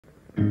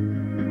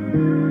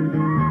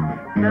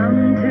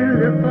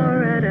the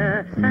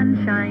Florida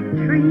sunshine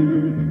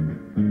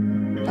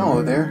tree.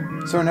 Hello there.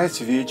 So nice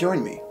of you to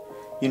join me.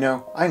 You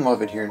know, I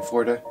love it here in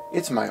Florida.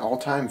 It's my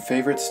all-time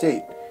favorite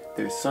state.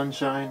 There's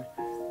sunshine,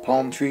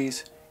 palm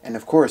trees, and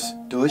of course,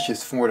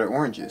 delicious Florida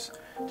oranges.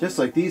 Just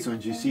like these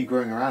ones you see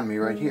growing around me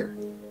right here.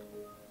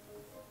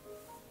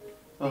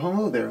 Oh,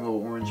 hello there,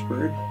 little orange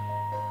bird.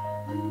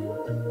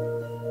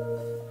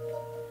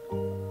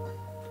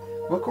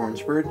 Look,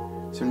 orange bird,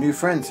 some new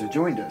friends have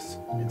joined us,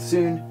 and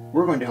soon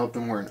we're going to help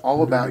them learn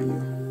all about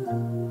you.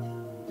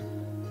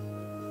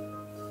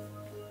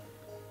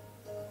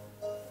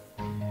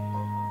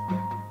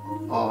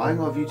 Oh, I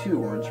love you too,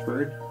 orange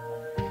bird.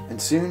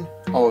 And soon,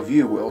 all of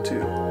you will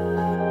too.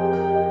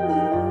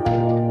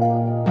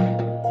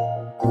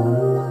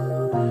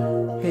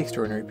 Hey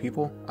extraordinary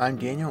people, I'm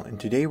Daniel, and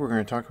today we're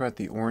going to talk about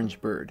the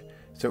orange bird.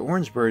 So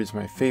Orange Bird is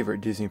my favorite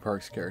Disney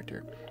Parks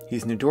character.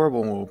 He's an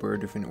adorable little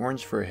bird with an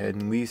orange for a head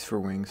and leaves for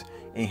wings,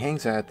 and he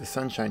hangs out at the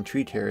Sunshine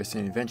Tree Terrace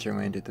in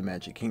Adventureland at the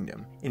Magic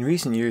Kingdom. In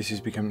recent years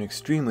he's become an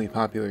extremely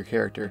popular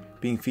character,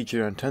 being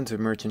featured on tons of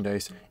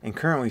merchandise, and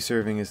currently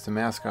serving as the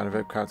mascot of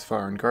Epcot's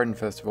Flower and Garden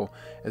Festival,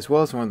 as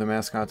well as one of the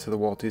mascots of the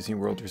Walt Disney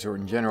World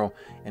Resort in general,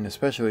 and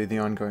especially the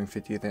ongoing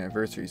 50th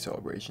anniversary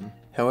celebration.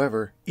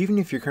 However, even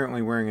if you're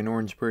currently wearing an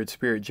Orange Bird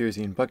spirit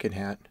jersey and bucket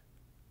hat,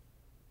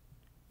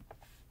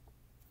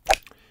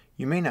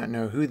 you may not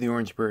know who the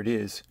orange bird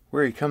is,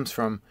 where he comes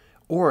from,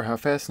 or how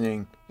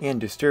fascinating and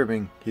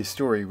disturbing his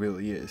story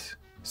really is.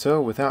 So,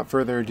 without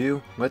further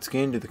ado, let's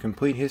get into the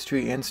complete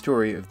history and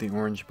story of the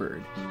orange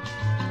bird.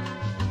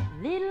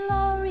 Little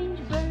orange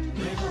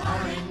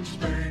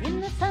bird,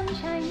 in the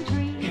sunshine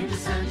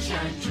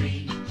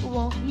tree,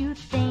 won't you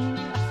think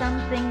of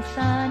something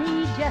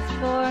sunny just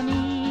for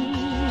me?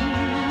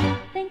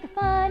 Think of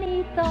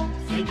funny thoughts,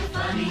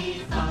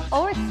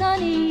 or a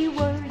sunny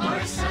word,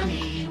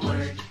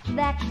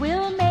 that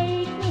will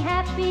make me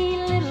happy,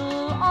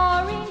 little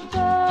orange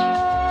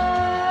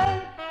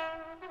bird.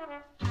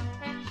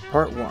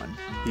 Part 1.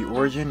 The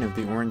Origin of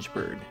the Orange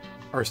Bird.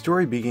 Our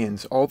story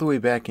begins all the way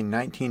back in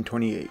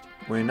 1928,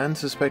 when an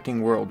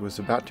unsuspecting world was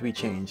about to be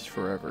changed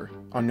forever.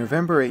 On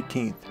November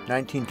 18,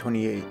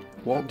 1928,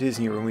 Walt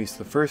Disney released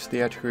the first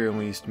theatrically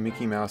released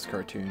Mickey Mouse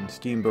cartoon,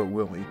 Steamboat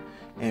Willie,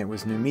 and it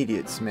was an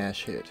immediate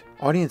smash hit.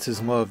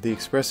 Audiences loved the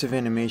expressive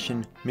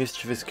animation,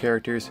 mischievous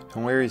characters,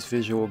 hilarious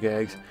visual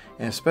gags,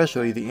 and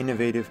especially the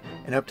innovative,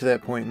 and up to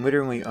that point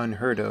literally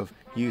unheard of,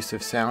 use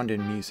of sound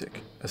and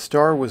music. A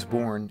star was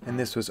born, and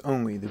this was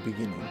only the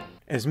beginning.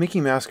 As Mickey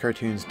Mouse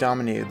cartoons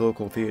dominated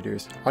local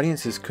theaters,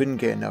 audiences couldn't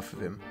get enough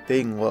of him.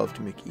 They loved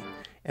Mickey.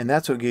 And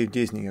that's what gave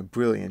Disney a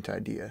brilliant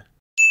idea.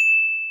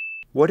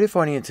 What if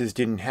audiences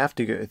didn't have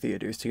to go to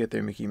theaters to get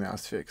their Mickey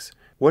Mouse fix?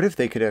 What if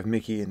they could have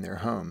Mickey in their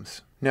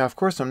homes? Now, of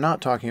course, I'm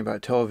not talking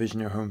about television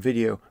or home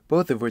video,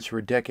 both of which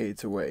were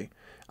decades away.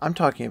 I'm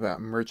talking about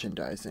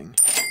merchandising.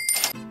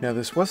 Now,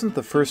 this wasn't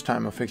the first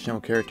time a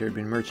fictional character had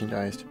been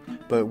merchandised,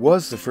 but it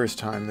was the first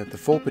time that the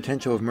full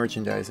potential of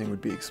merchandising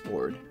would be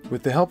explored.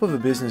 With the help of a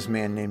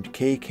businessman named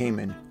Kay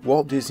Kamen,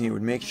 Walt Disney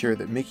would make sure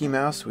that Mickey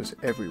Mouse was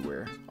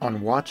everywhere.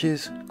 On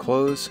watches,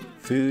 clothes,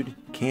 food,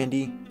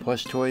 candy,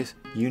 plush toys,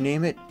 you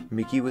name it,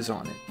 Mickey was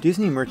on it.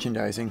 Disney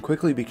merchandising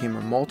quickly became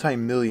a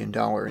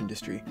multi-million-dollar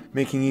industry,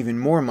 making even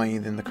more money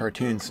than the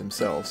cartoons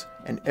themselves,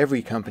 and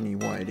every company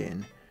wanted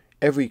in.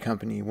 Every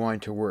company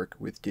wanted to work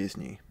with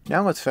Disney.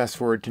 Now let's fast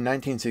forward to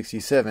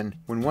 1967,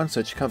 when one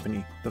such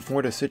company, the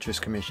Florida Citrus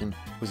Commission,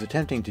 was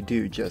attempting to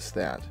do just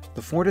that.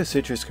 The Florida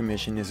Citrus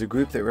Commission is a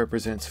group that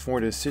represents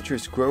Florida's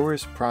citrus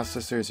growers,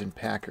 processors, and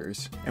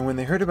packers. And when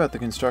they heard about the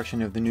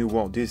construction of the new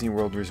Walt Disney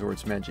World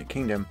Resort's Magic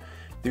Kingdom,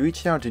 they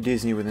reached out to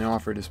Disney with an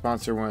offer to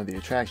sponsor one of the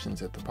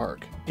attractions at the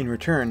park. In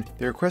return,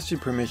 they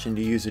requested permission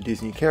to use a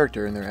Disney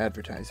character in their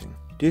advertising.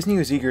 Disney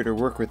was eager to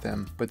work with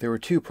them, but there were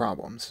two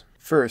problems.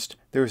 First,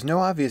 there was no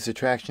obvious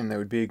attraction that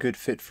would be a good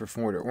fit for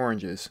Florida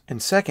oranges.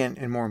 And second,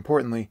 and more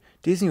importantly,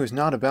 Disney was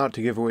not about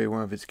to give away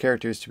one of its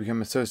characters to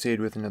become associated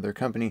with another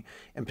company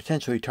and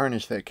potentially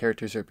tarnish that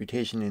character's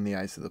reputation in the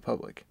eyes of the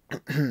public.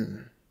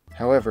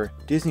 However,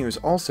 Disney was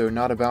also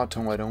not about to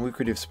let a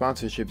lucrative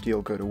sponsorship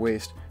deal go to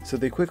waste, so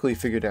they quickly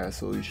figured out a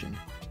solution.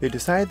 They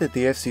decided that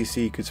the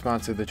FCC could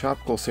sponsor the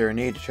Tropical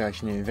Serenade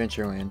attraction in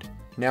Adventureland,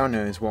 now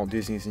known as Walt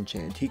Disney's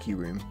Enchanted Tiki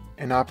Room,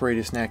 and operate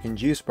a snack and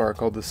juice bar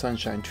called the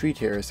Sunshine Tree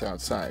Terrace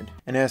outside.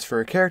 And as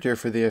for a character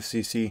for the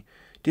FCC,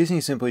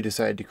 Disney simply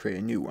decided to create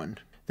a new one.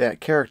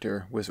 That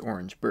character was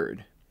Orange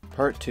Bird.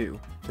 Part 2.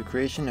 The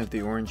creation of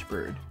the Orange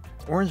Bird.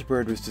 Orange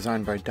Bird was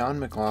designed by Don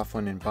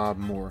McLaughlin and Bob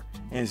Moore,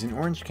 and is an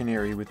orange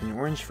canary with an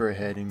orange for a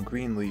head and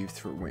green leaves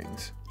for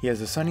wings. He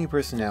has a sunny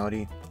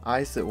personality,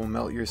 eyes that will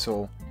melt your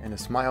soul, and a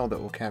smile that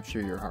will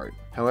capture your heart.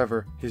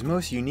 However, his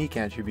most unique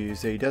attribute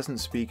is that he doesn't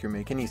speak or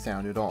make any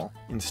sound at all.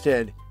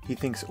 Instead, he he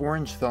thinks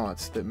orange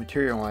thoughts that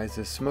materialize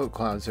as smoke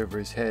clouds over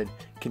his head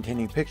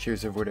containing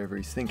pictures of whatever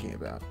he's thinking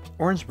about.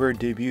 Orange Bird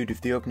debuted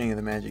at the opening of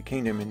the Magic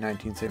Kingdom in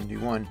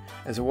 1971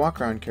 as a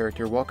walk-around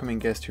character welcoming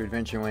guests to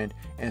Adventureland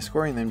and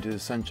escorting them to the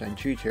Sunshine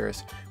Tree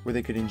Terrace where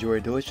they could enjoy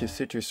a delicious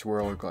citrus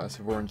swirl or glass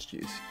of orange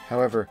juice.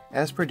 However,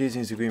 as per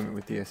Disney's agreement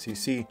with the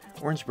FCC,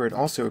 Orange Bird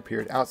also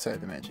appeared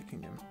outside the Magic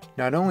Kingdom.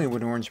 Not only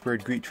would Orange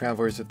Bird greet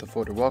travelers at the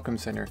Florida Welcome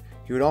Center,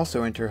 he would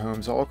also enter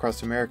homes all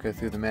across America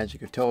through the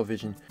magic of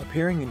television,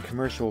 appearing in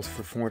commercials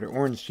for Florida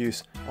Orange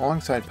Juice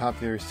alongside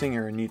popular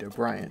singer Anita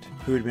Bryant,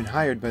 who had been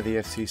hired by the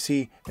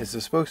FCC as the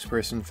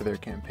spokesperson for their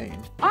campaign.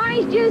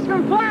 Orange juice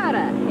from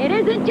Florida. It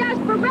isn't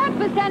just for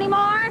breakfast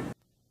anymore.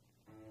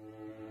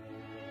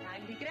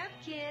 Time to get up,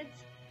 kids.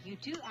 You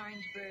too,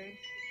 Orange Bird.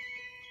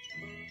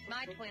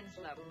 My twins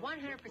love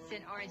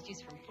 100% orange juice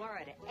from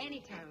Florida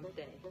any time of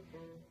day.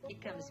 It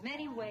comes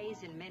many ways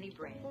and many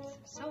brands.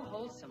 So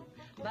wholesome.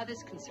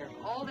 Mothers can serve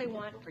all they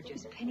want for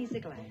just pennies a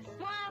glass.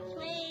 More,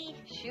 please.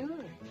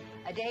 Sure.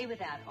 A day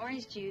without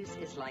orange juice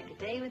is like a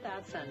day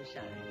without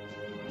sunshine.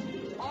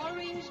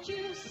 Orange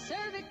juice,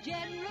 serve it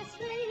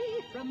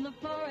generously from the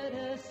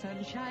Florida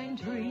Sunshine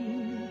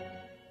Tree.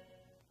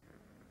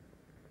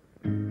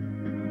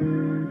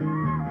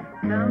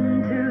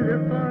 Come to the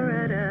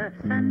Florida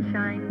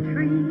Sunshine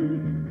Tree.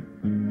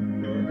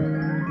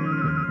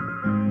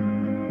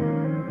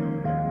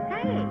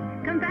 Hey,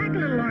 come back,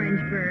 little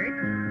orange bird.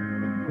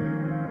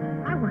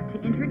 I want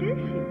to introduce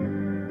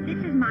you.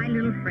 This is my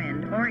little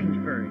friend, Orange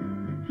Bird.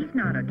 He's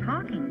not a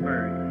talking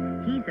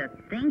bird. He's a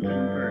thinking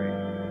bird.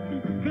 He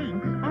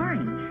thinks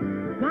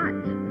orange.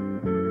 What?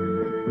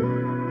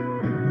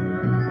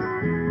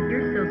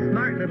 You're so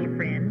smart, little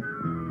friend.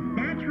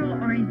 Natural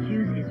orange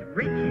juice is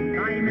rich in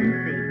vitamin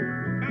C.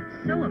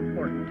 That's so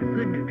important to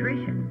good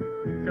nutrition.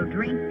 So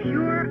drink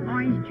pure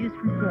orange juice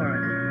from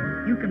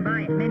Florida. You can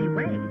buy it many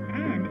ways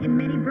and in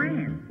many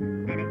brands.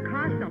 And it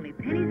costs only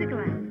pennies a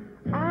glass.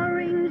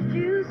 Orange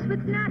juice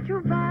with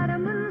natural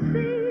vitamin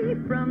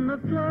C from the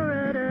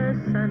Florida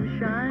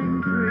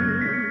Sunshine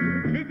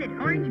Tree. Visit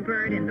Orange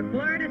Bird and the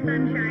Florida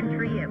Sunshine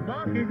Tree at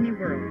Walt Disney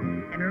World.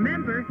 And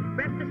remember,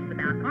 breakfast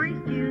without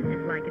orange juice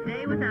is like a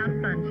day without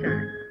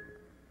sunshine.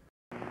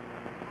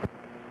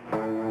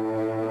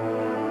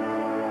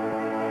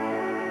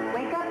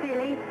 Wake up,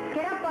 Billy.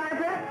 Get up,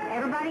 Barbara.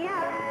 Everybody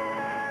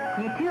up.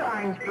 You too,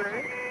 Orange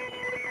Bird.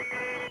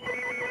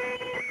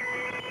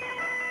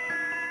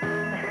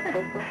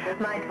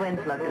 My twins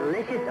love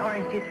delicious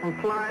orange juice from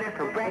Florida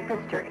for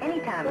breakfast or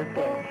any time of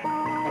day.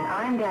 And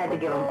I'm glad to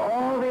give them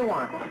all they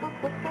want.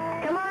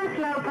 Come on,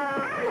 Slowpoke.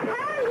 I'm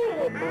hungry.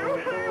 I'm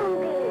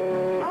hungry.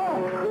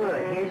 Oh,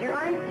 good. Here's your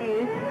orange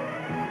juice.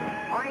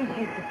 Orange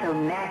juice is so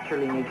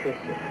naturally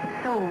nutritious,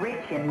 so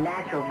rich in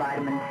natural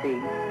vitamin C.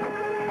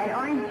 And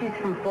orange juice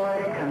from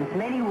Florida comes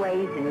many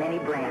ways and many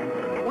brands.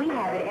 We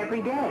have it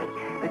every day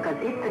because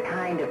it's the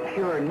kind of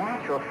pure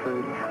natural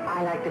food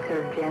I like to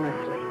serve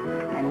generously.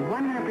 And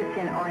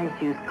 100% orange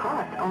juice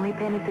costs only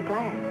pennies a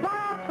glass.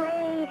 More,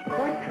 please. Of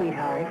course,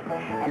 sweetheart.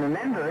 And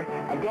remember,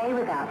 a day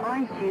without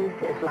orange juice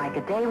is like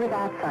a day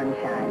without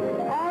sunshine.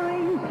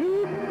 Orange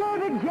juice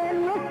served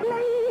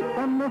generously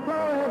from the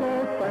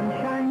Florida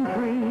Sunshine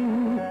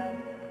Tree.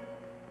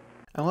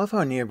 I love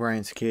how Nia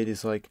Bryant's kid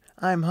is like,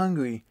 I'm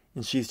hungry,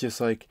 and she's just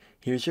like,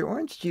 here's your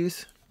orange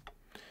juice.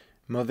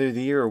 Mother of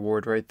the Year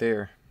award right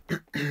there.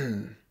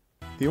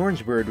 The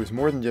Orange Bird was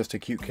more than just a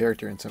cute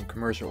character in some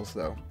commercials,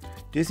 though.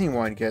 Disney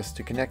wanted guests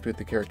to connect with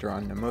the character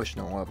on an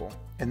emotional level.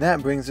 And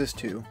that brings us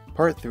to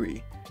Part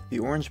 3, The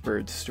Orange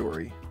Bird's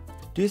Story.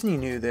 Disney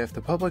knew that if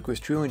the public was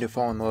truly to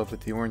fall in love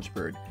with the Orange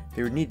Bird,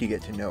 they would need to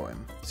get to know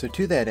him. So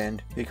to that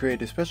end, they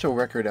created a special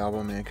record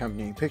album and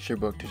accompanying picture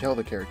book to tell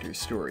the character's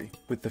story,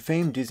 with the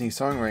famed Disney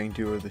songwriting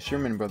duo the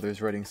Sherman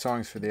Brothers writing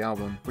songs for the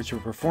album, which were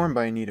performed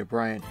by Anita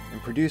Bryant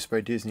and produced by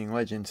Disney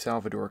legend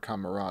Salvador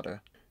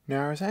Camarata.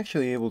 Now, I was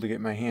actually able to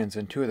get my hands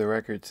on 2 of the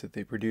records that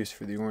they produced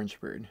for the Orange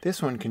Bird. This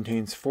one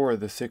contains 4 of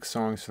the 6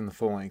 songs from the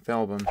full-length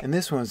album, and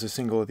this one is a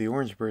single of the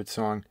Orange Bird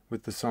song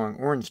with the song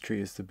Orange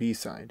Tree as the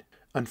B-side.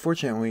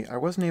 Unfortunately, I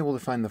wasn't able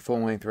to find the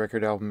full-length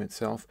record album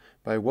itself,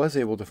 but I was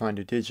able to find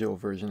a digital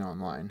version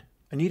online.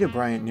 Anita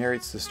Bryant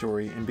narrates the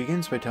story and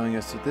begins by telling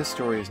us that this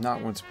story is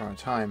not once upon a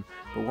time,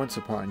 but once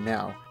upon a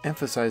now,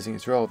 emphasizing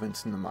its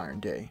relevance in the modern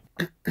day.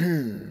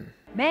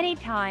 Many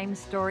times,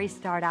 stories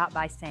start out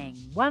by saying,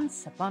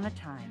 once upon a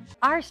time.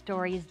 Our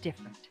story is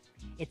different.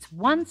 It's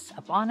once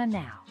upon a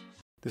now.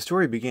 The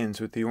story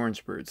begins with the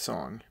Orange Bird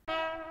song.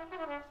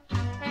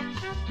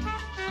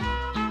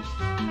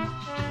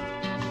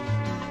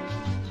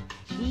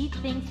 He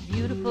thinks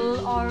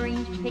beautiful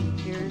orange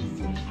pictures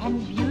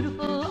and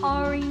beautiful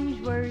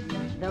orange words,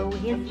 though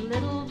his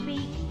little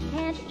beak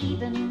can't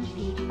even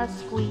peep a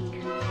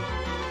squeak.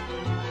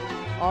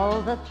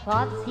 All the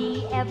thoughts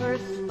he ever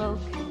spoke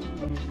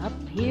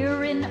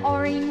appear in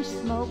orange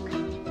smoke.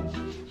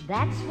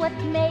 That's what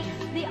makes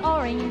the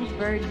orange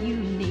bird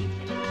unique.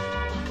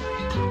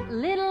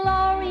 Little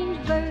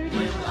orange bird,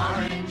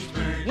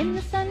 in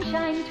the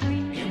sunshine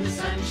tree,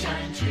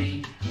 sunshine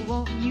tree.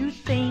 Won't you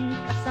think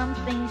of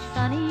something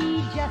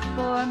sunny just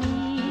for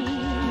me?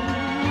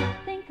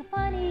 Think a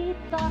funny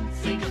thought.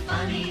 Think a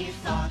funny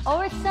thought.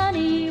 Or a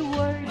sunny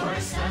word. Or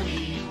a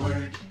sunny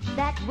word.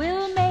 That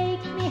will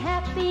make me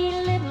happy,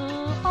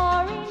 little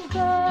orange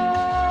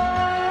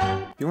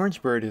bird. The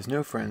orange bird has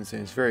no friends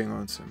and is very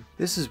lonesome.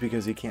 This is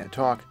because he can't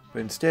talk, but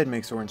instead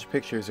makes orange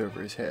pictures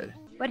over his head.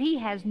 But he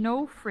has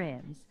no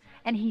friends,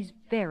 and he's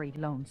very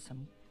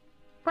lonesome.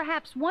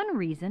 Perhaps one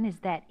reason is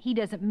that he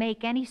doesn't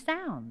make any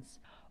sounds.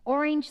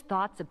 Orange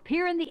thoughts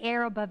appear in the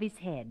air above his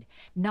head,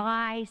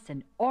 nice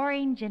and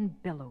orange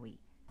and billowy.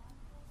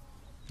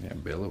 Yeah,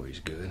 billowy's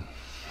good.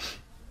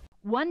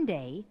 One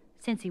day,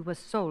 since he was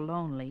so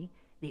lonely,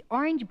 the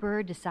orange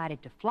bird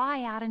decided to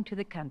fly out into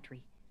the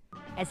country.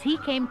 As he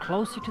came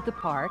closer to the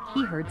park,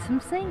 he heard some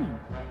singing.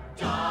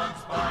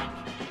 Dogs bark,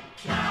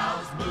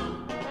 cows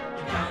moo,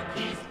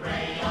 donkeys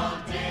bray all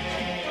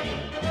day.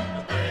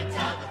 The birds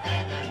have a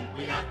feather,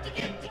 we have to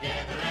get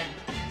together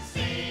and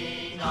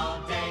sing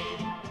all day.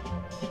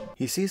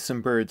 He sees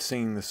some birds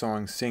singing the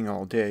song Sing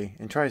All Day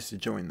and tries to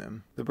join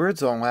them. The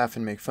birds all laugh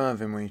and make fun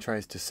of him when he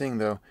tries to sing,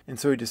 though, and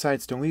so he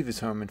decides to leave his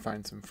home and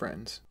find some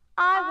friends.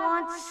 I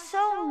want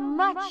so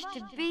much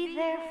to be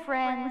their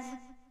friends.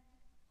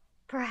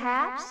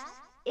 Perhaps,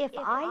 if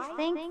I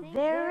think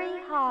very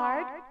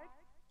hard,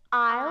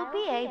 I'll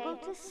be able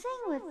to sing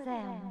with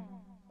them.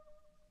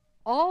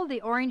 All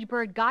the orange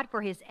bird got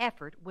for his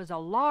effort was a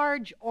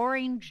large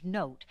orange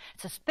note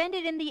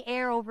suspended in the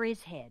air over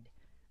his head.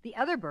 The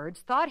other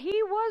birds thought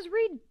he was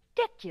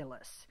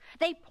ridiculous.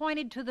 They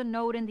pointed to the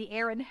note in the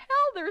air and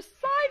held their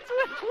sides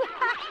with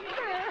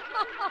laughter.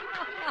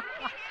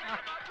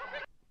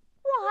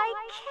 Why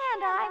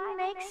can't I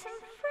make some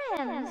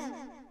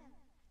friends?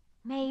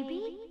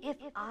 Maybe if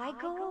I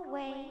go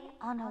away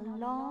on a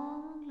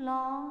long,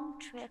 long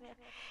trip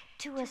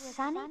to a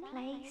sunny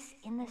place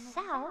in the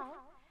south,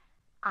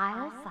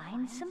 I'll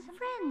find some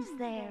friends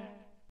there.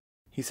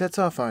 He sets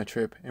off on a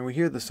trip, and we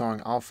hear the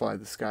song I'll Fly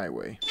the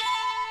Skyway.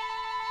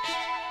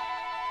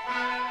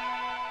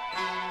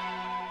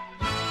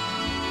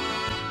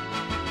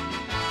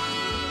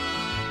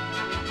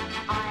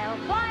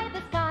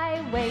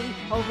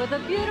 Over the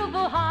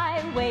beautiful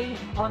highway,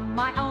 on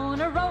my own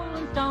a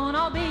rolling stone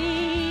I'll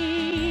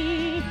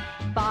be.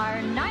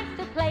 Far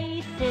nicer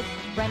places,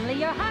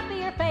 friendlier,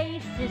 happier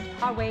faces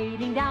are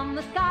waiting down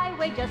the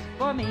skyway just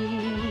for me.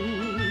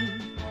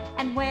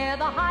 And where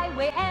the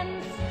highway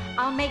ends,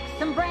 I'll make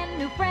some brand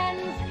new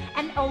friends,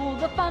 and oh,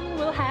 the fun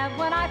we'll have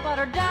when I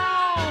flutter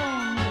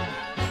down.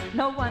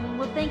 No one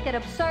will think it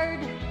absurd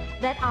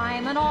that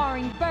I'm an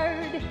orange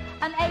bird,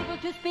 unable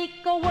to speak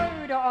a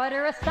word or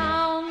utter a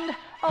sound.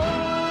 Oh,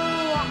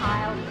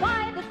 I'll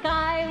fly the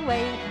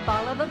skyway,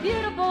 follow the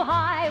beautiful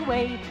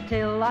highway,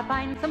 till I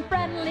find some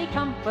friendly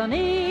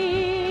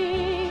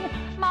company.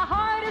 My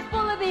heart is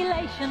full of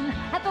elation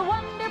at the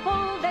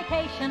wonderful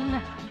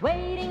vacation,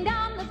 waiting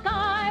down the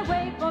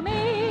skyway for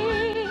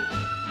me.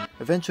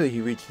 Eventually he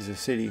reaches a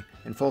city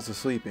and falls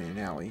asleep in an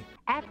alley.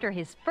 After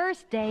his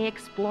first day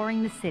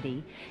exploring the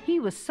city, he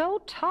was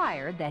so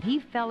tired that he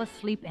fell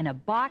asleep in a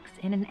box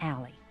in an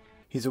alley.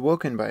 He's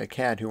awoken by a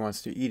cat who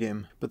wants to eat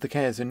him, but the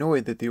cat is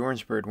annoyed that the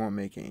orange bird won't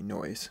make any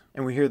noise.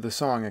 And we hear the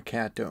song a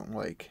cat don't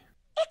like.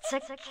 It's a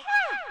cat!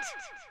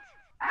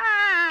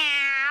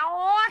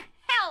 Meow!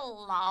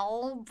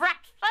 Hello,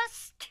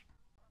 breakfast.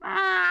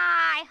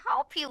 I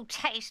hope you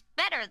taste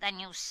better than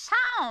you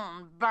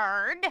sound,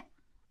 bird.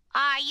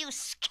 Are you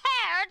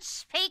scared,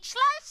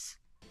 speechless?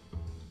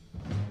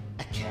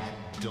 A cat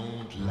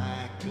don't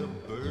like a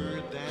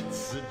bird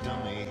that's a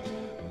dummy.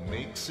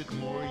 Makes it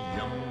more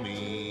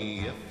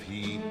yummy if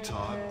he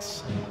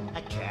talks.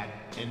 A cat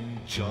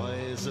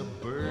enjoys a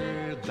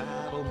bird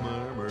that'll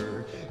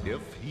murmur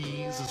if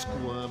he's a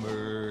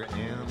squirmer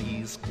and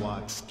he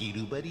squawks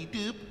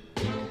skidoo-buddy-doop,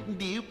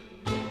 doop,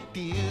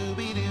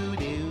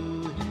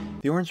 dooby-doo-doo.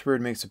 The orange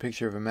bird makes a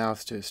picture of a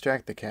mouse to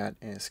distract the cat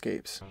and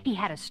escapes. He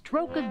had a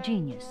stroke of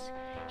genius.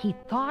 He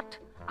thought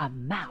a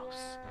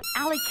mouse.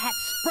 Alley Cat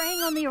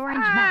sprang on the orange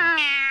mouse.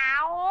 Meow!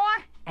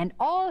 And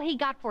all he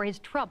got for his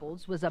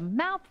troubles was a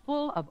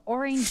mouthful of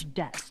orange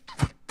dust,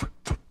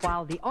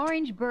 while the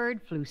orange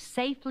bird flew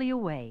safely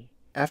away.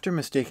 After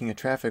mistaking a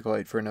traffic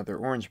light for another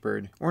orange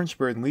bird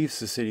leaves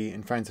the city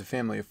and finds a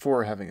family of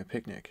 4 having a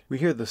picnic. We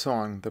hear the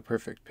song, The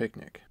Perfect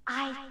Picnic.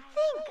 I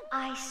think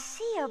I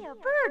see a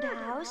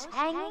birdhouse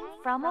hanging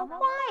from a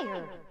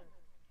wire.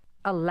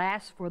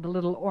 Alas for the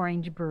little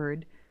orange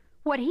bird.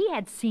 What he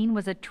had seen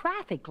was a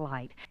traffic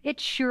light. It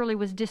surely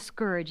was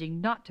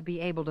discouraging not to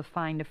be able to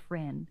find a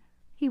friend.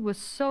 He was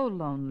so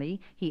lonely,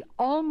 he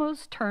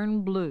almost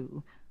turned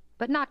blue,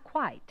 but not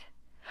quite.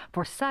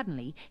 For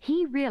suddenly,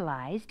 he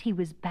realized he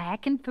was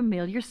back in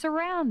familiar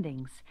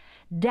surroundings.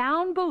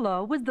 Down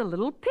below was the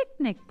little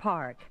picnic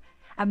park.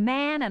 A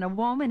man and a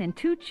woman and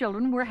 2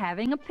 children were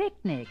having a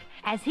picnic.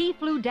 As he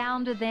flew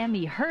down to them,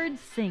 he heard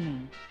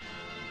singing.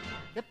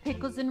 The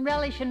pickles and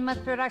relish and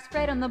mustard are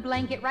spread on the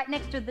blanket right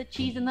next to the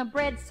cheese and the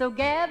bread. So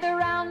gather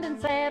round and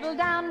settle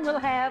down, we'll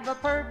have a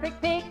perfect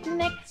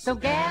picnic. So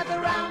gather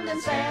round and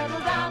settle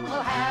down,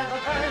 we'll have a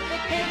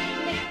perfect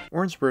picnic.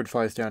 Orangebird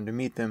flies down to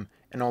meet them,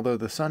 and although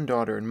the son,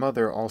 daughter, and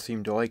mother all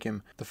seem to like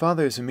him, the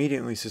father is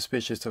immediately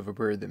suspicious of a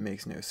bird that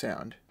makes no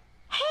sound.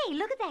 Hey,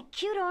 look at that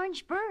cute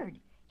orange bird.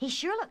 He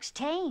sure looks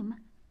tame.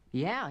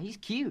 Yeah, he's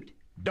cute.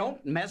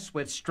 Don't mess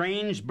with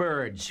strange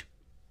birds.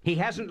 He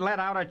hasn't let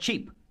out a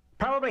cheep.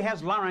 Probably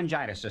has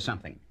laryngitis or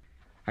something.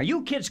 Now,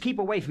 you kids keep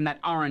away from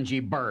that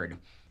orangey bird.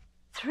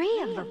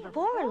 3 of the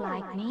 4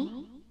 like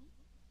me.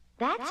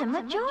 That's a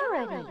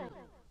majority.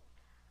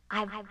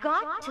 I've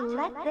got to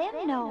let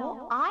them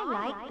know I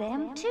like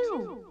them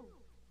too.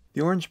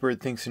 The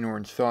orangebird thinks an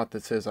orange thought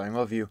that says I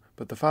love you,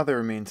 but the father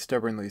remains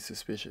stubbornly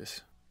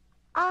suspicious.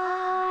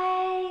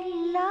 I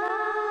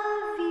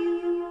love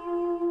you.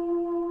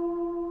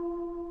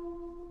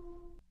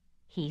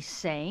 He's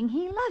saying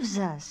he loves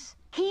us.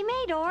 He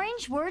made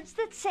orange words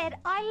that said,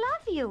 I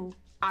love you.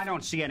 I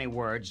don't see any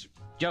words,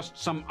 just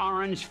some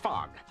orange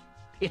fog.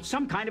 It's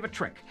some kind of a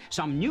trick,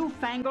 some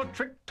newfangled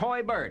trick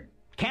toy bird.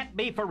 Can't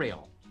be for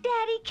real.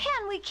 Daddy,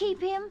 can we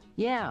keep him?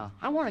 Yeah,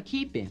 I want to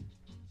keep him.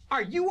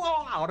 Are you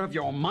all out of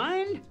your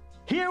mind?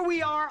 Here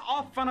we are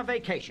off on a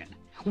vacation.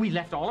 We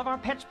left all of our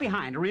pets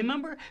behind,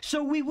 remember?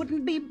 So we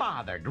wouldn't be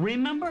bothered,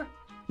 remember?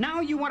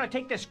 Now you want to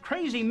take this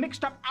crazy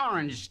mixed-up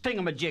orange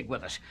stingamajig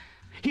with us.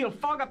 He'll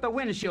fog up the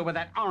windshield with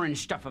that orange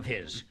stuff of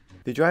his.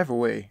 They drive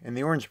away, and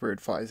the orangebird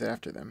flies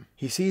after them.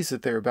 He sees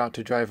that they're about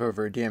to drive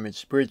over a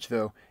damaged bridge,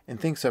 though, and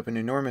thinks up an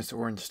enormous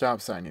orange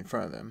stop sign in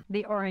front of them.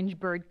 The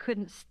orangebird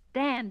couldn't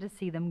stand to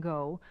see them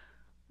go.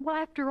 Well,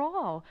 after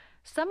all,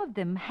 some of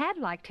them had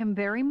liked him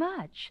very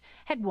much,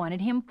 had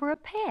wanted him for a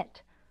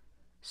pet.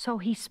 So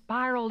he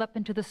spiraled up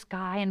into the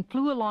sky and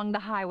flew along the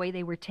highway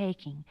they were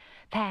taking.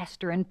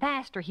 Faster and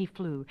faster he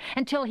flew,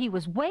 until he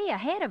was way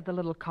ahead of the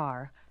little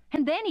car.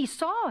 And then he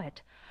saw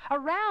it.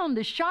 Around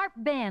the sharp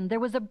bend there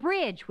was a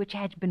bridge which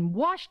had been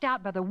washed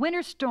out by the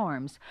winter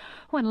storms.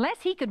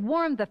 Unless he could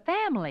warn the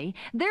family,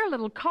 their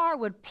little car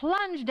would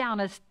plunge down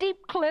a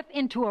steep cliff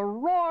into a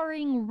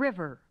roaring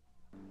river.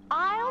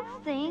 I'll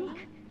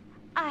think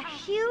a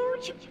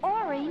huge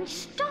orange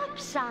stop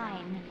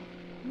sign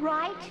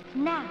right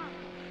now.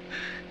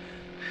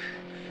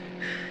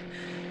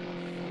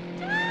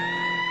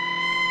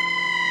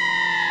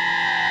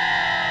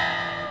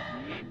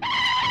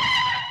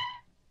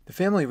 The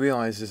family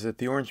realizes that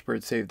the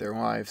orangebird saved their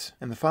lives,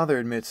 and the father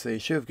admits they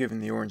should have given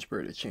the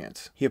orangebird a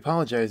chance. He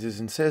apologizes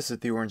and says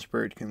that the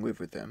orangebird can live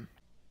with them.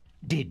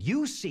 Did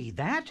you see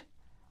that?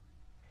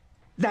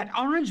 That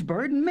orange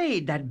bird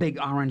made that big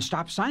orange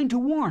stop sign to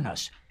warn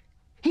us.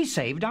 He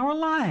saved our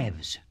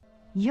lives.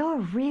 You're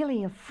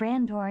really a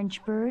friend,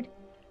 Orangebird.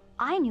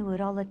 I knew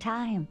it all the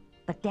time,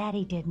 but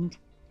Daddy didn't.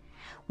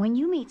 When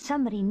you meet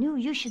somebody new,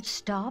 you should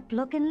stop,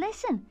 look, and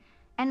listen.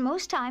 And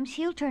most times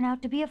he'll turn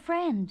out to be a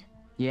friend.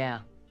 Yeah,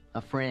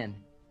 a friend.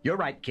 You're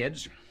right,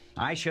 kids.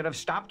 I should have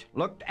stopped,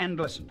 looked, and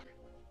listened.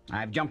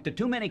 I've jumped to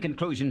too many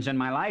conclusions in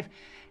my life,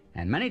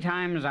 and many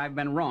times I've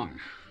been wrong.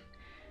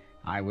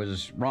 I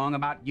was wrong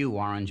about you,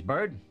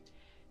 Orangebird.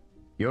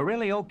 You're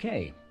really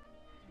okay.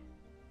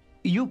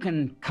 You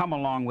can come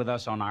along with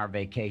us on our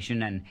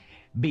vacation and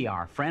be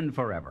our friend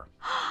forever.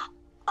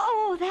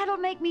 Oh, that'll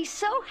make me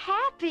so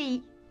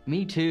happy.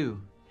 Me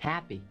too.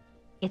 Happy.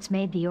 It's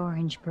made the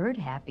orangebird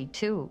happy,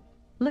 too.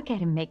 Look at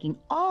him making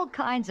all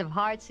kinds of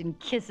hearts and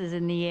kisses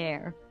in the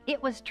air.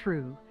 It was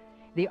true.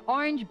 The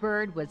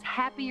orangebird was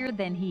happier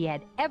than he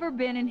had ever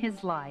been in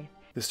his life.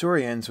 The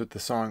story ends with the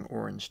song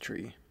Orange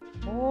Tree.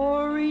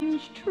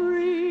 Orange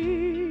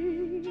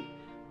tree,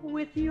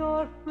 with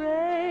your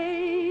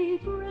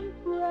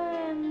fragrant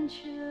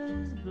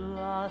branches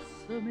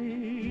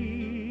blossoming.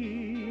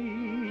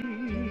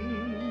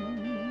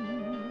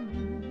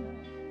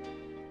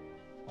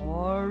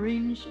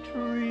 Orange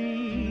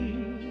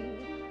tree,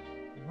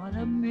 what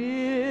a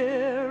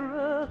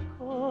miracle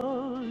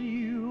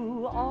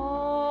you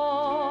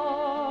are.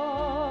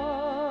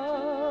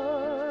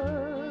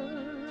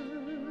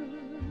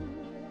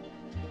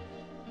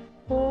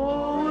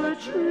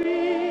 Poetry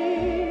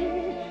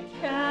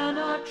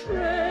cannot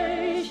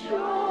trace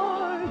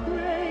your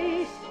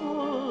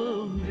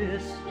graceful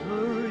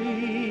mystery.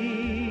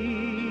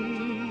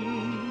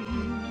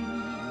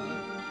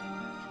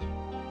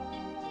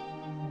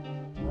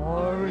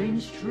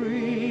 Orange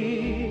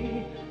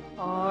tree,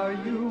 are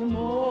you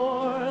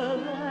more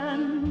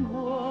than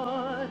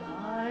what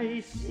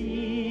I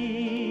see?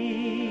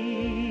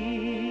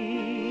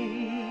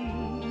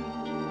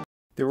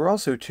 There were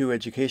also 2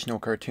 educational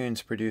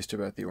cartoons produced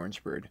about the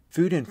orangebird,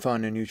 Food and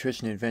Fun, a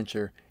Nutrition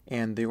Adventure,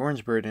 and The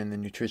Orangebird and the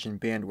Nutrition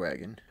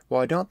Bandwagon.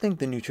 While I don't think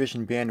the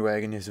Nutrition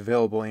Bandwagon is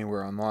available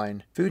anywhere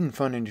online, Food and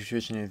Fun and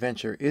Nutrition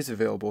Adventure is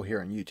available here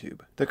on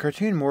YouTube. The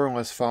cartoon more or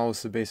less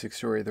follows the basic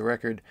story of the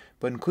record,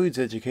 but includes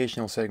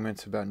educational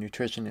segments about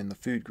nutrition and the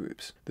food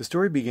groups. The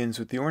story begins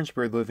with the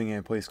orangebird living in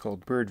a place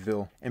called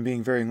Birdville, and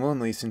being very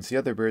lonely since the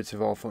other birds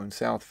have all flown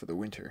south for the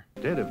winter.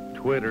 Instead of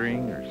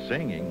twittering or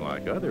singing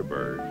like other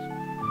birds,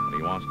 when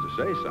he wants to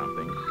say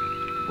something,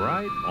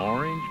 bright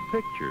orange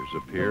pictures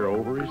appear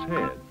over his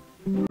head.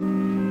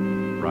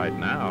 Right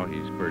now,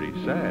 he's pretty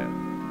sad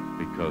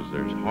because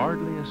there's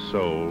hardly a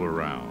soul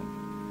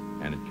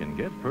around, and it can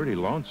get pretty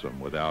lonesome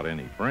without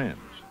any friends.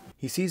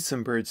 He sees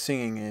some birds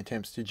singing and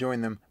attempts to join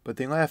them, but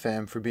they laugh at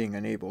him for being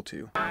unable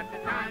to.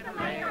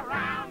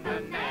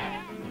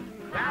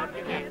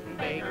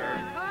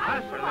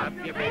 Hustle up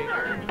your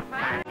finger,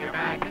 pack your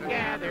bag and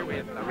gather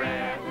with the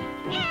rest.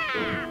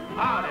 Yeah!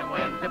 Autumn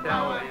winds are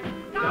blowing,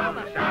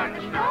 gonna start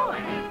to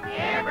snowing.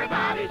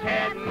 Everybody's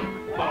heading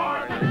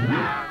for the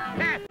south.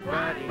 That's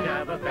buddies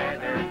of a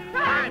feather,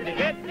 time to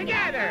get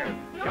together.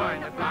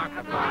 Join the flock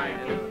of flying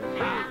to the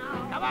south.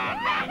 Come on!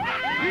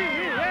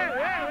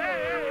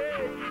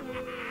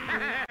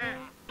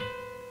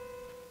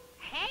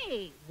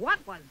 Hey,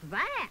 what was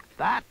that?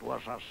 That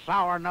was a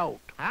sour note.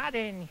 I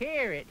didn't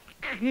hear it.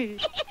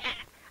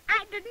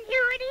 I didn't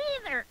hear it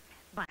either,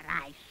 but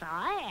I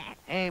saw it.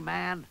 Hey,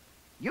 man,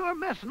 you're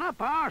messing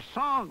up our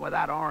song with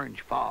that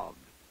orange fog.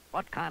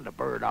 What kind of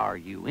bird are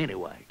you,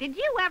 anyway? Did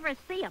you ever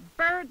see a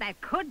bird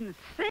that couldn't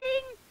sing?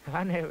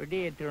 I never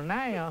did till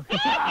now.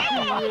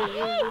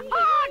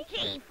 Oh,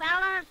 gee,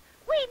 fellas,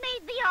 we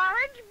made the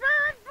orange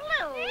bird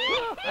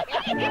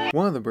blue.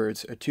 One of the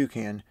birds, a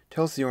toucan,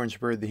 tells the orange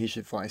bird that he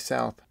should fly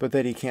south, but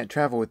that he can't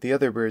travel with the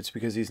other birds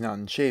because he's not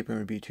in shape and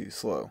would be too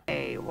slow.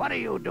 Hey, what are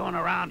you doing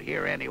around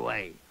here,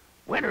 anyway?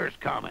 Winter's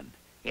coming.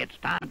 It's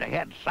time to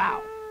head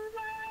south.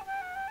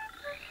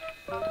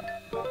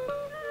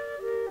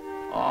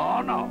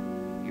 Oh, no,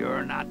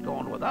 you're not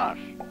going with us.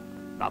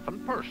 Nothing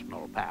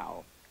personal,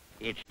 pal.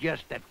 It's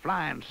just that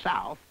flying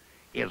south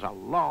is a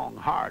long,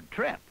 hard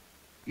trip.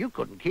 You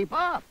couldn't keep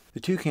up. The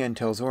toucan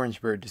tells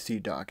Orange Bird to see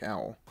Doc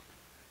Owl.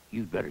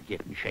 You'd better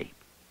get in shape.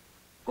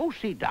 Go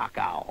see Doc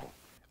Owl.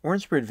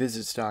 Orange Bird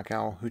visits Doc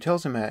Owl, who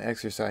tells him how to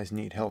exercise and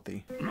eat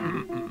healthy.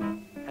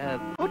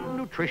 Good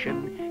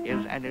nutrition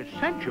is an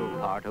essential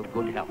part of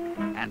good health.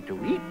 And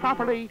to eat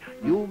properly,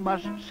 you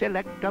must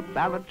select a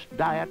balanced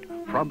diet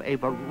from a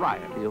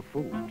variety of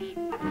foods.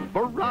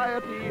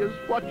 Variety is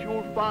what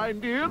you'll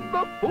find in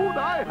the food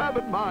I have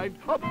in mind.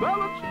 A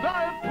balanced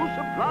diet to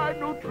supply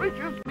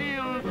nutritious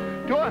meals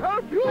to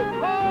help you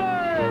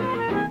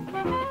thrive.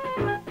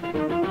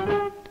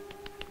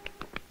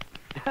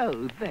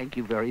 Oh, thank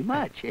you very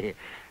much.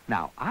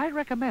 Now, I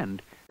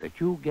recommend that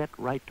you get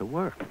right to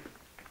work.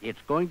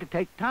 It's going to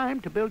take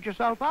time to build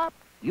yourself up.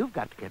 You've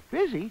got to get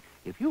busy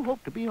if you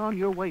hope to be on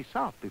your way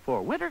south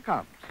before winter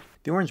comes.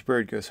 The Orange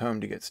Bird goes home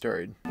to get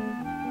started.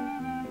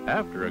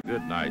 After a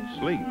good night's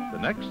sleep, the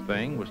next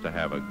thing was to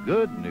have a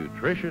good,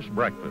 nutritious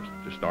breakfast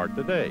to start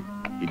the day.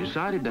 He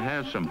decided to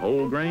have some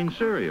whole grain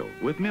cereal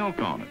with milk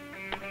on it.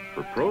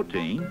 For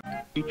protein,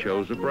 he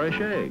chose a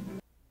fresh egg.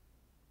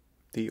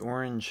 The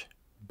Orange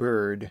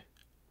Bird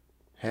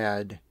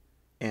had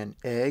an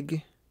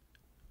egg?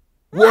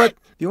 What?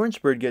 The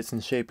Orange Bird gets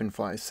in shape and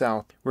flies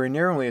south, where he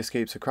narrowly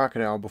escapes a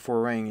crocodile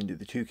before running into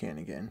the toucan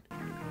again.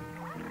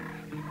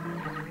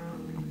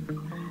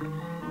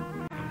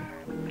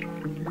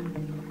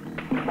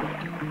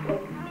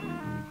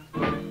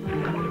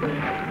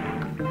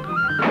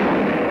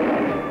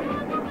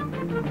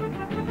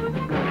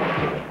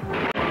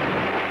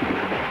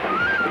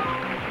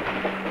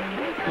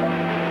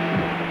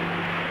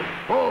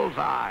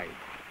 Bullseye!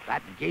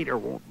 That gator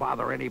won't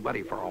bother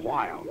anybody for a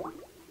while.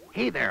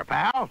 Hey there,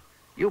 pal.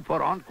 You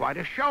put on quite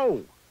a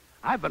show.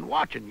 I've been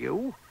watching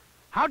you.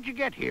 How'd you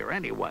get here,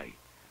 anyway?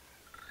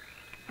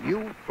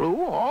 You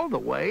flew all the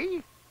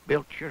way?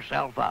 Built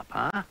yourself up,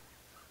 huh?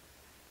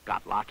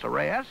 Got lots of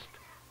rest?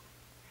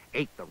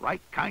 Ate the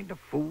right kind of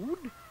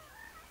food?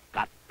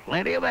 Got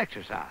plenty of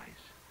exercise?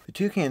 The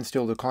toucan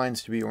still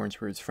declines to be Orange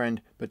Bird's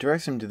friend, but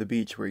directs him to the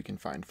beach where he can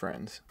find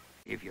friends.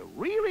 If you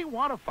really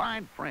want to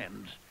find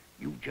friends,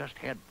 you just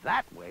head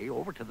that way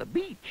over to the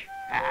beach.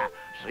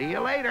 See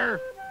you later.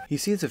 He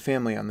sees a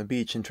family on the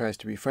beach and tries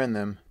to befriend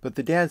them, but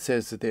the dad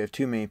says that they have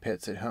too many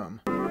pets at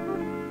home.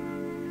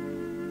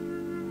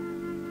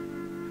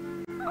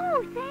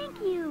 Oh,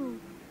 thank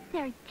you.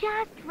 They're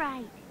just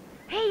right.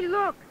 Hey,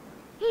 look.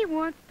 He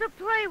wants to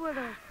play with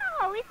us.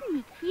 Oh, isn't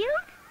he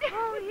cute?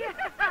 Oh,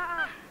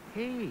 yeah.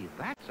 Hey,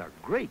 that's a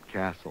great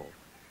castle.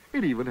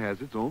 It even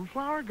has its own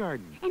flower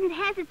garden. And it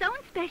has its own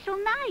special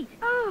night.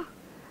 Oh,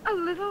 a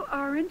little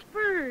orange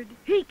bird.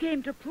 He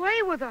came to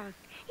play with us.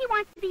 He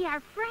wants to be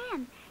our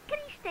friend. Can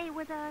he stay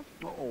with us?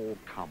 Oh,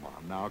 come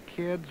on now,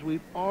 kids.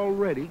 We've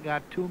already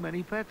got too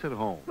many pets at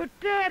home. But,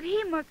 Dad,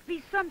 he must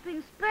be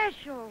something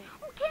special.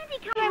 Oh, can't he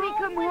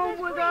come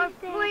home with us,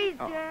 please,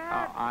 Oh,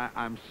 Dad?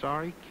 I'm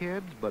sorry,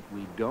 kids, but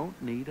we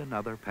don't need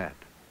another pet.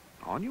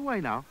 On your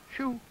way now.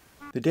 Shoo.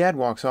 The dad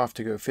walks off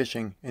to go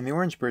fishing, and the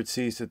Orange Bird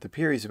sees that the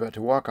pier he's about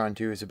to walk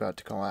onto is about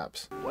to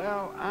collapse.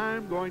 Well,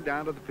 I'm going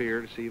down to the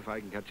pier to see if I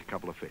can catch a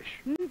couple of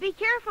fish. Be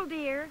careful,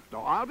 dear.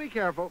 No, I'll be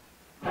careful.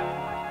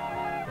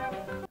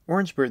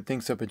 Orange Bird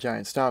thinks up a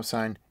giant stop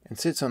sign and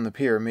sits on the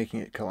pier,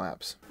 making it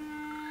collapse.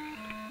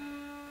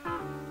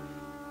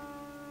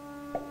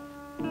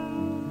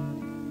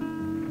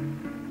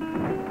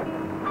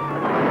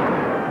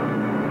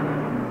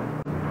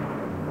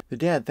 The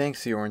dad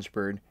thanks the orange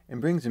bird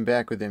and brings him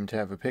back with him to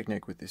have a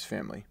picnic with his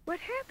family. What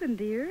happened,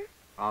 dear?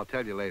 I'll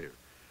tell you later.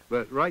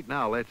 But right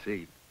now, let's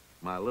eat.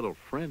 My little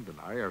friend and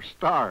I are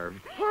starved.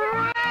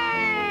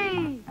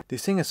 Hooray! They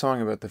sing a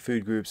song about the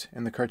food groups,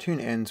 and the cartoon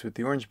ends with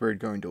the orange bird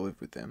going to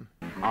live with them.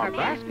 Our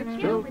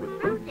baskets filled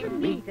with fruit and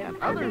meat and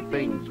other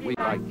things we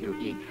like to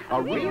eat. A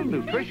real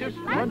nutritious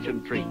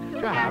luncheon treat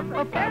to have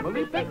a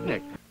family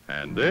picnic.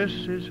 And this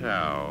is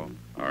how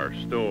our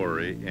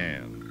story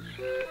ends.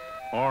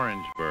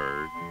 Orange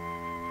Bird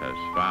has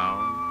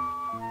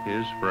found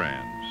his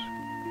friends.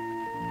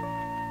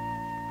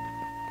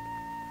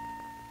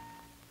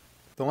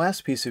 The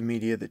last piece of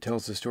media that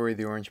tells the story of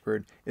the orange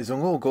bird is a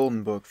little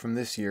golden book from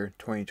this year,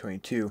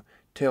 2022,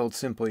 titled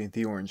simply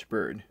The Orange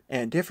Bird.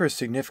 And it differs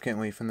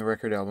significantly from the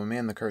record album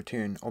and the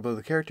cartoon, although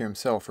the character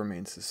himself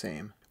remains the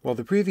same. While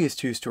the previous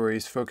two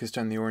stories focused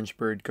on the orange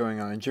bird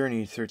going on a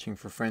journey searching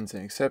for friends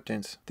and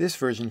acceptance, this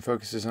version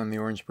focuses on the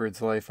orange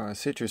bird's life on a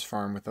citrus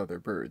farm with other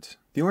birds.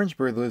 The orange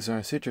bird lives on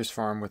a citrus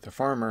farm with a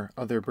farmer,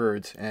 other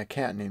birds, and a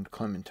cat named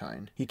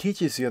Clementine. He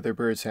teaches the other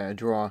birds how to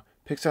draw,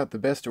 picks out the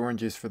best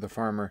oranges for the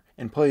farmer,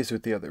 and plays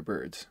with the other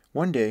birds.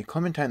 One day,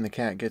 Clementine the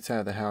cat gets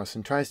out of the house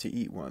and tries to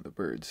eat one of the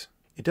birds.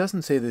 It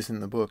doesn't say this in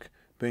the book,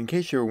 but in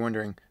case you were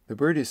wondering, the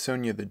bird is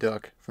Sonia the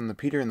duck from the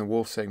Peter and the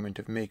Wolf segment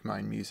of Make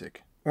Mine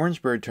Music.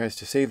 Orange Bird tries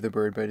to save the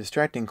bird by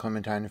distracting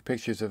Clementine with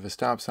pictures of a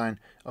stop sign,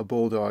 a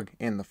bulldog,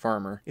 and the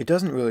farmer. It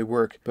doesn't really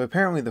work, but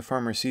apparently the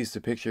farmer sees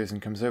the pictures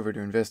and comes over to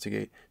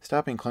investigate,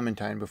 stopping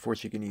Clementine before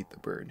she can eat the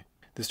bird.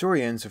 The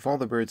story ends with all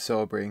the birds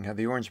celebrating how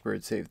the orange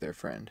bird saved their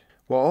friend.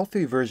 While all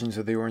three versions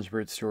of the orange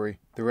bird story,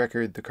 the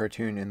record, the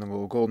cartoon, and the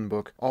little golden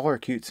book, all are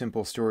cute,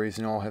 simple stories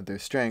and all have their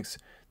strengths,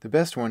 the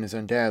best one is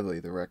undoubtedly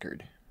the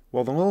record.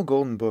 While the little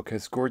golden book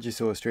has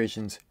gorgeous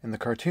illustrations, and the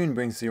cartoon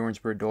brings the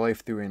orange bird to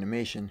life through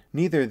animation,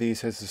 neither of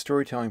these has the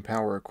storytelling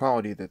power or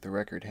quality that the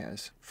record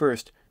has.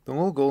 First, the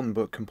little golden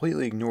book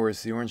completely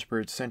ignores the orange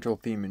bird's central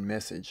theme and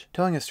message,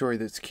 telling a story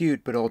that's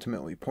cute but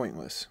ultimately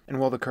pointless. And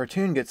while the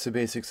cartoon gets the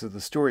basics of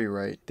the story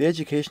right, the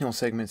educational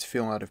segments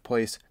feel out of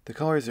place, the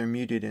colors are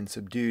muted and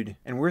subdued,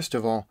 and worst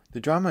of all, the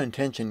drama and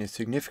tension is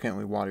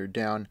significantly watered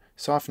down,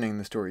 softening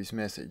the story's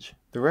message.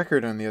 The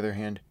record, on the other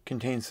hand,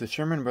 contains the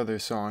Sherman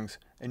Brothers songs,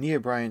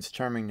 Ania Bryant's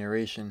charming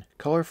narration,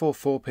 colorful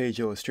full-page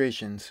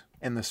illustrations,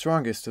 and the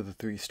strongest of the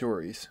three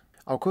stories.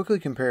 I'll quickly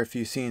compare a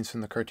few scenes from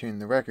the cartoon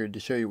and the record to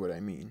show you what I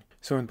mean.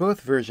 So in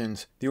both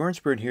versions, the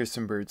orange bird hears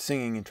some birds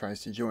singing and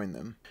tries to join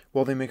them.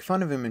 While they make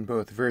fun of him in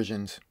both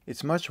versions,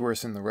 it's much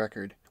worse in the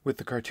record, with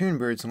the cartoon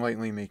birds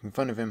lightly making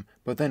fun of him,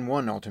 but then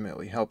one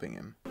ultimately helping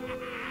him.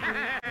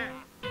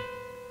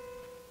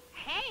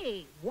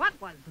 Hey, what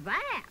was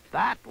that?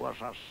 That was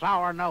a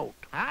sour note.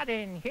 I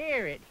didn't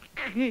hear it.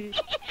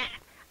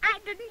 I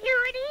didn't hear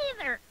it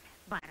either,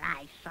 but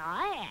I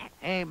saw it.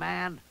 Hey,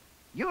 man,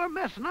 you're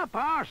messing up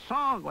our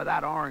song with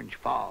that orange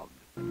fog.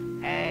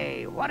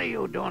 Hey, what are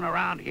you doing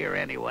around here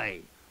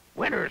anyway?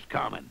 Winter's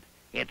coming.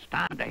 It's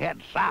time to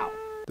head south.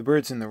 The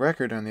birds in the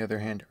record, on the other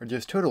hand, are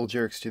just total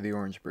jerks to the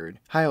orange bird,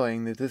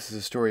 highlighting that this is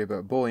a story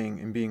about bullying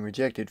and being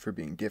rejected for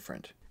being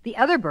different. The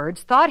other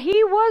birds thought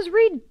he was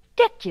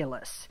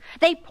ridiculous.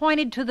 They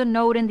pointed to the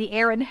note in the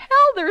air and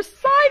held their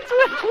sides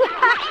with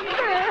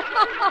laughter.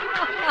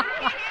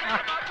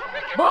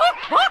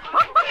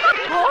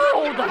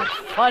 Oh, that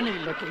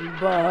funny-looking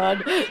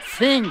bird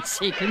thinks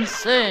he can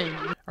sing.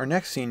 Our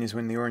next scene is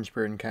when the orange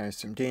bird encounters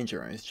some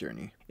danger on his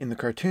journey. In the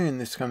cartoon,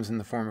 this comes in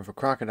the form of a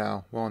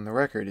crocodile, while in the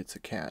record, it's a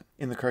cat.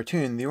 In the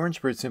cartoon, the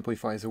orange bird simply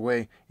flies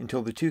away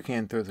until the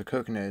toucan throws a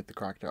coconut at the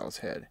crocodile's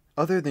head.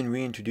 Other than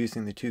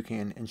reintroducing the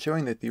toucan and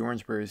showing that the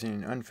orange bird is in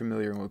an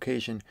unfamiliar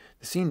location,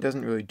 the scene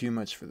doesn't really do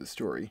much for the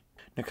story.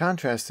 Now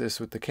contrast this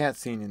with the cat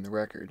scene in the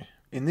record.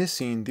 In this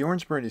scene, the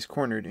orange bird is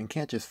cornered and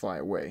can't just fly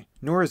away,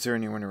 nor is there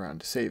anyone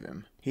around to save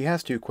him. He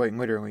has to, quite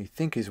literally,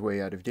 think his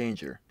way out of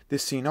danger.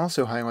 This scene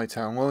also highlights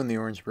how alone the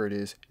orange bird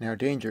is and how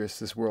dangerous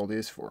this world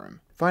is for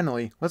him.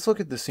 Finally, let's look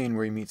at the scene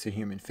where he meets a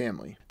human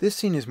family. This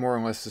scene is more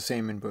or less the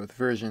same in both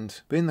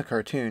versions, but in the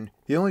cartoon,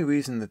 the only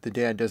reason that the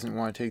dad doesn't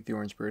want to take the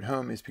orange bird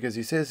home is because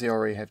he says they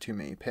already have too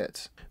many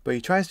pets. But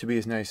he tries to be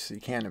as nice as he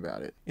can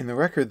about it. In the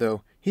record,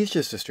 though, he's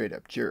just a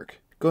straight-up jerk,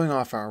 going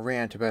off on a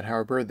rant about how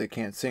a bird that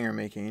can't sing or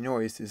make any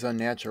noise is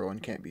unnatural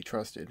and can't be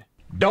trusted.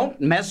 Don't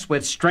mess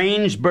with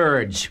strange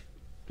birds.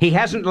 He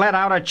hasn't let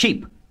out a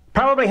cheep.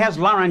 Probably has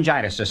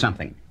laryngitis or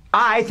something.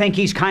 I think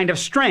he's kind of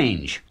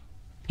strange.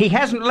 He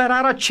hasn't let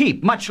out a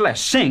cheep, much less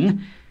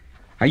sing.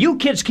 Now, you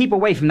kids keep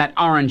away from that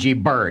orangey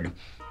bird.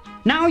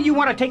 Now you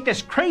want to take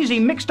this crazy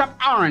mixed-up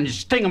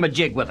orange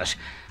stingamajig with us.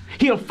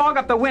 He'll fog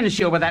up the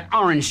windshield with that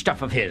orange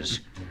stuff of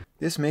his.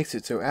 This makes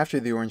it so after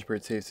the orange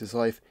bird saves his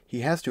life,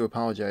 he has to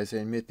apologize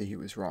and admit that he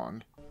was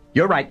wrong.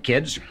 You're right,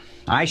 kids.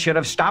 I should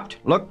have stopped,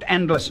 looked,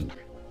 and listened.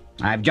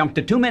 I've jumped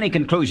to too many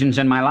conclusions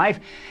in my life,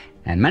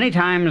 and many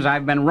times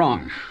I've been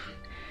wrong.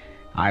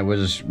 I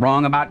was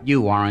wrong about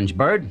you, Orange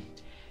Bird.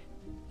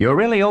 You're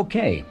really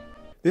okay.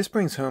 This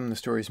brings home the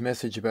story's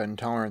message about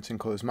intolerance and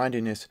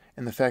closed-mindedness,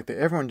 and the fact that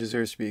everyone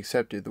deserves to be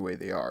accepted the way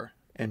they are.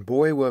 And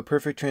boy, what a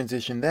perfect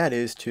transition that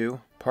is to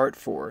Part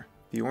 4.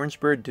 the orange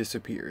bird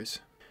disappears.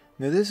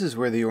 Now this is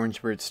where the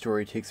orange bird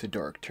story takes a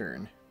dark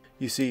turn.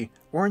 You see,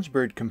 Orange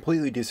Bird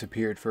completely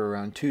disappeared for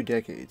around 2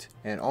 decades,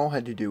 and it all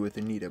had to do with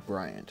Anita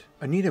Bryant.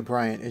 Anita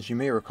Bryant, as you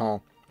may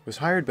recall, was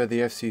hired by the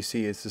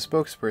FCC as the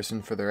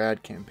spokesperson for their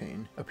ad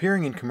campaign,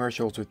 appearing in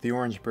commercials with the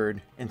Orange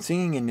Bird and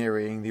singing and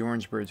narrating the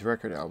Orange Bird's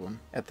record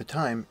album. At the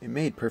time, it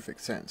made perfect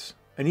sense.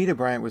 Anita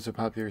Bryant was a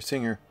popular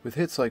singer with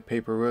hits like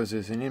Paper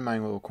Roses and In My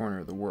Little Corner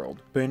of the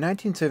World. But in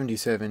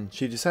 1977,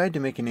 she decided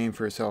to make a name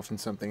for herself in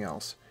something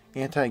else: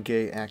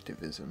 anti-gay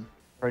activism.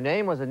 Her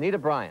name was Anita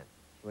Bryant.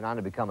 She went on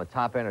to become a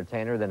top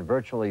entertainer, then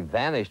virtually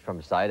vanished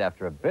from sight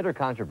after a bitter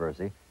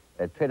controversy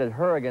that pitted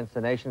her against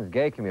the nation's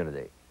gay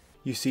community.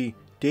 You see,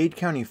 Dade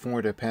County,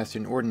 Florida passed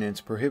an ordinance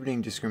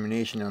prohibiting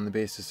discrimination on the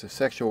basis of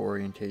sexual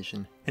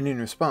orientation, and in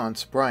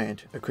response,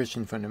 Bryant, a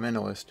Christian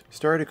fundamentalist,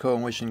 started a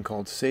coalition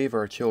called Save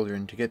Our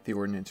Children to get the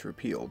ordinance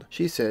repealed.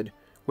 She said,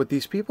 "What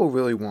these people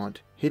really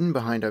want, hidden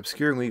behind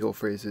obscure legal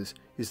phrases,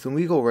 is the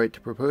legal right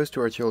to propose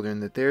to our children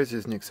that theirs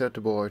is an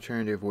acceptable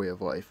alternative way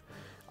of life.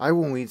 I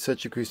will lead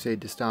such a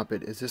crusade to stop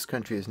it as this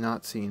country has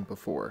not seen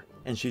before."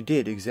 And she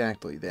did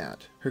exactly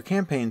that. Her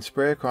campaign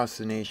spread across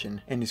the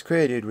nation and is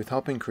credited with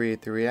helping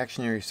create the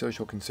reactionary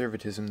social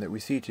conservatism that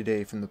we see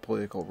today from the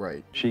political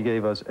right. She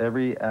gave us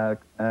every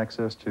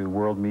access to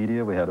world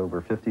media. We had over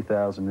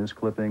 50,000 news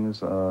clippings.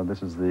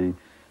 This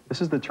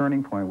is the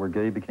turning point where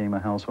gay became a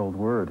household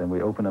word, and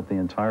we opened up the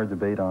entire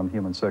debate on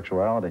human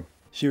sexuality.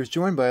 She was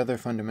joined by other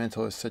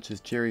fundamentalists such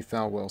as Jerry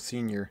Falwell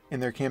Sr., and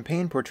their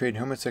campaign portrayed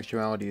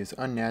homosexuality as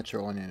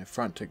unnatural and an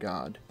affront to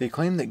God. They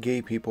claimed that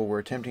gay people were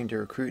attempting to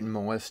recruit and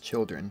molest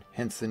children,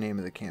 hence the name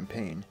of the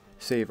campaign,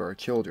 Save Our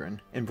Children,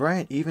 and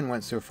Bryant even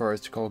went so far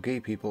as to call gay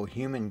people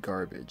human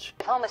garbage.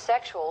 If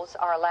homosexuals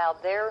are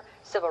allowed their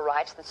civil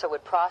rights, then so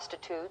would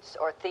prostitutes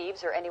or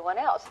thieves or anyone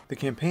else. The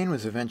campaign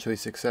was eventually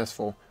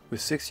successful,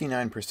 with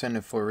 69%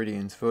 of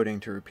Floridians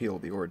voting to repeal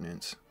the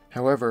ordinance.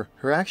 However,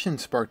 her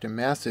actions sparked a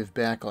massive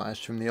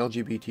backlash from the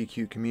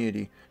LGBTQ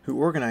community, who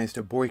organized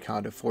a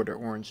boycott of Florida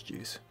orange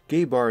juice.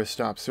 Gay bars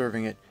stopped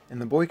serving it, and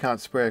the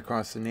boycott spread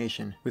across the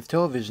nation, with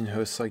television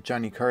hosts like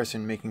Johnny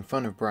Carson making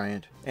fun of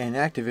Bryant, and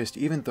an activist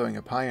even throwing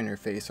a pie in her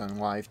face on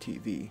live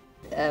TV.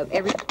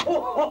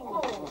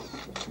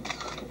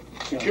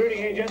 Security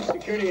agent,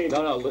 security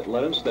agent. No,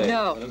 let him stay.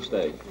 No. Let him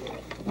stay.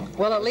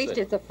 Well, at least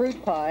it's a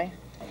fruit pie.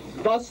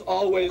 Thus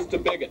always to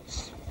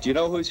bigots. Do you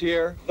know who's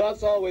here?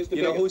 Thus always to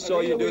You know bigots. who saw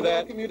you do We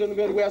that? welcome you to the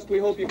Midwest. We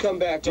hope you come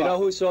back. Do you know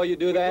who saw you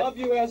do that? We love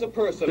you as a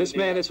person. This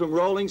man is from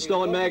Rolling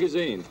Stone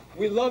magazine.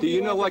 We love Do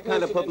you know as a what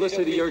kind of person,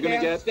 publicity you're going to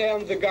We get? can't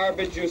stand the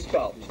garbage you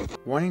spout.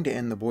 Wanting to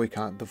end the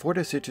boycott, the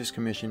Florida Citrus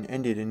Commission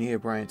ended Anita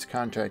Bryant's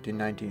contract in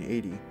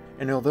 1980,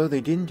 and although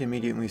they didn't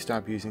immediately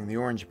stop using the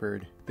Orange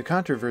Bird, the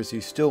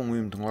controversy still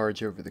loomed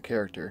large over the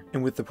character,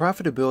 and with the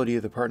profitability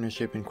of the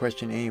partnership in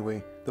question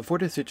anyway, the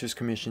Florida Citrus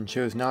Commission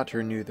chose not to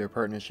renew their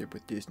partnership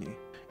with Disney.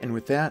 And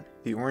with that,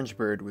 the Orange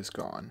Bird was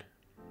gone.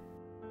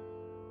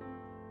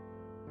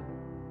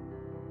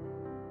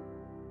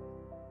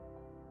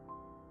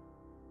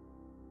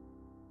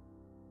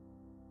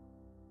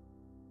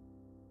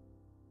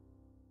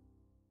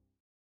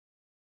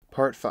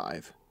 Part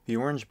 5. The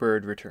Orange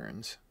Bird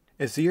Returns.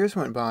 As the years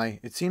went by,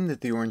 it seemed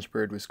that the Orange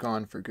Bird was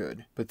gone for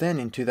good. But then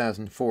in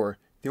 2004,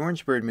 the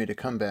Orange Bird made a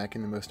comeback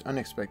in the most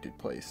unexpected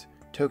place,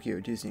 Tokyo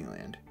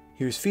Disneyland.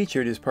 He was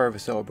featured as part of a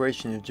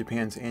celebration of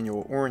Japan's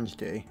annual Orange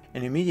Day,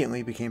 and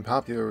immediately became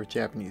popular with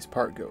Japanese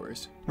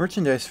parkgoers.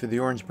 Merchandise for the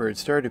Orange Bird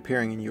started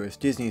appearing in US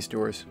Disney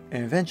stores,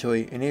 and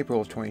eventually, in April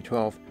of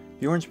 2012,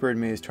 the Orange Bird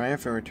made his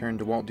triumphant return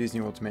to Walt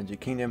Disney World's Magic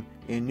Kingdom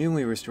in a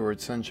newly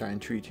restored Sunshine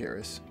Tree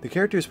Terrace. The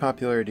character's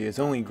popularity has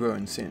only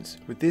grown since,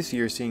 with this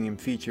year seeing him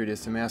featured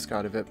as the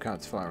mascot of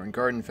Epcot's Flower and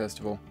Garden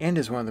Festival, and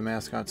as one of the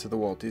mascots of the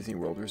Walt Disney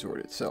World Resort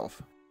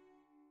itself.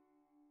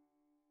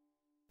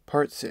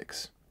 Part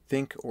 6.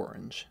 Think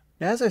Orange.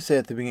 Now, as I said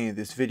at the beginning of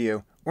this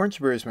video, Orange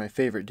Bird is my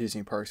favorite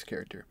Disney Parks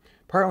character,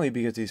 partly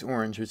because he's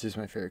orange, which is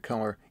my favorite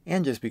color,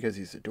 and just because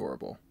he's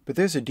adorable. But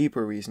there's a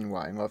deeper reason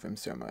why I love him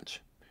so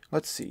much.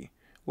 Let's see.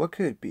 What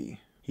could it be?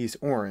 He's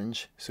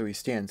orange, so he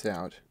stands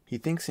out. He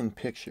thinks in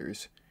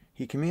pictures.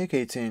 He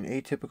communicates in an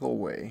atypical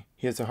way.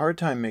 He has a hard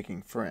time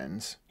making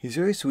friends. He's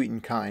very sweet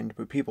and kind,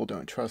 but people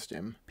don't trust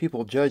him.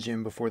 People judge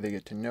him before they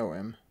get to know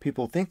him.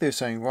 People think there's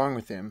something wrong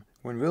with him,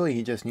 when really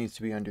he just needs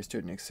to be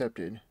understood and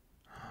accepted.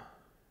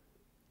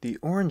 The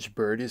Orange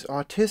Bird is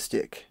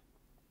autistic.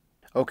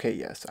 Okay,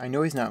 yes, I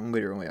know he's not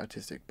literally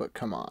autistic, but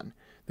come on.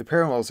 The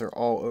parallels are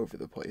all over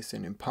the place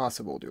and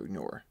impossible to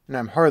ignore, and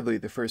I'm hardly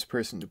the first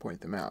person to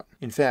point them out.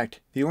 In fact,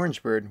 the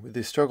Orange Bird, with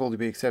his struggle to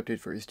be accepted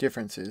for his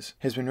differences,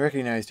 has been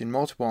recognized in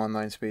multiple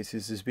online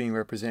spaces as being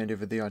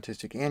representative of the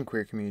autistic and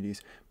queer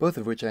communities, both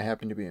of which I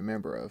happen to be a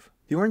member of.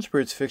 The Orange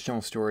Bird's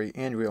fictional story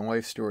and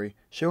real-life story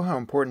show how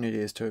important it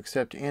is to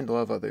accept and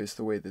love others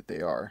the way that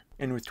they are.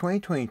 And with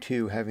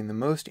 2022 having the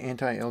most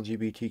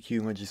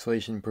anti-LGBTQ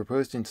legislation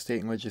proposed in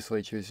state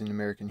legislatures in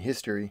American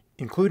history,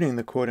 including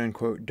the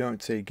quote-unquote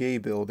Don't Say Gay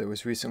bill that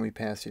was recently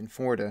passed in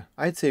Florida,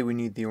 I'd say we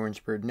need the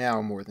Orange Bird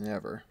now more than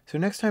ever. So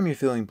next time you're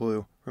feeling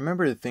blue,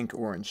 remember to think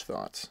orange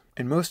thoughts.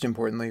 And most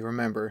importantly,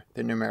 remember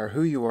that no matter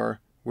who you are,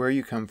 where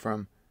you come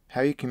from,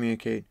 how you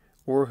communicate,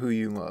 or who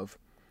you love,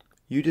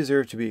 you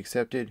deserve to be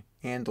accepted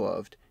and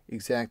loved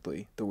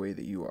exactly the way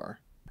that you are.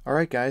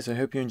 Alright guys, I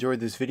hope you enjoyed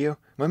this video.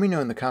 Let me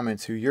know in the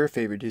comments who your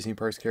favorite Disney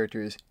Parks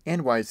character is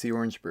and why it's the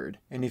orange bird.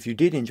 And if you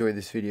did enjoy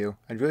this video,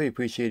 I'd really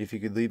appreciate if you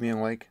could leave me a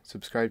like,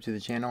 subscribe to the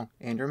channel,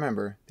 and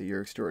remember that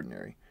you're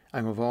extraordinary.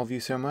 I love all of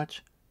you so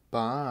much.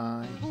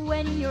 Bye.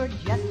 When you're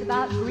just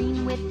about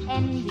green with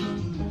envy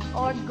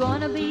or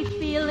gonna be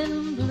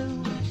feeling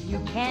blue, you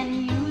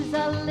can use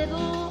a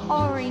little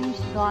orange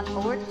thought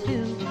or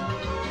two.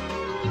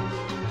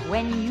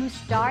 When you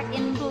start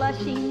in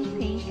blushing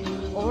pink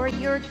or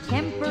your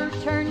temper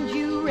turns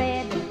you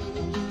red,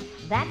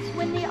 that's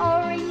when the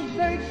orange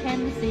bird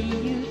can see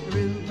you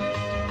through.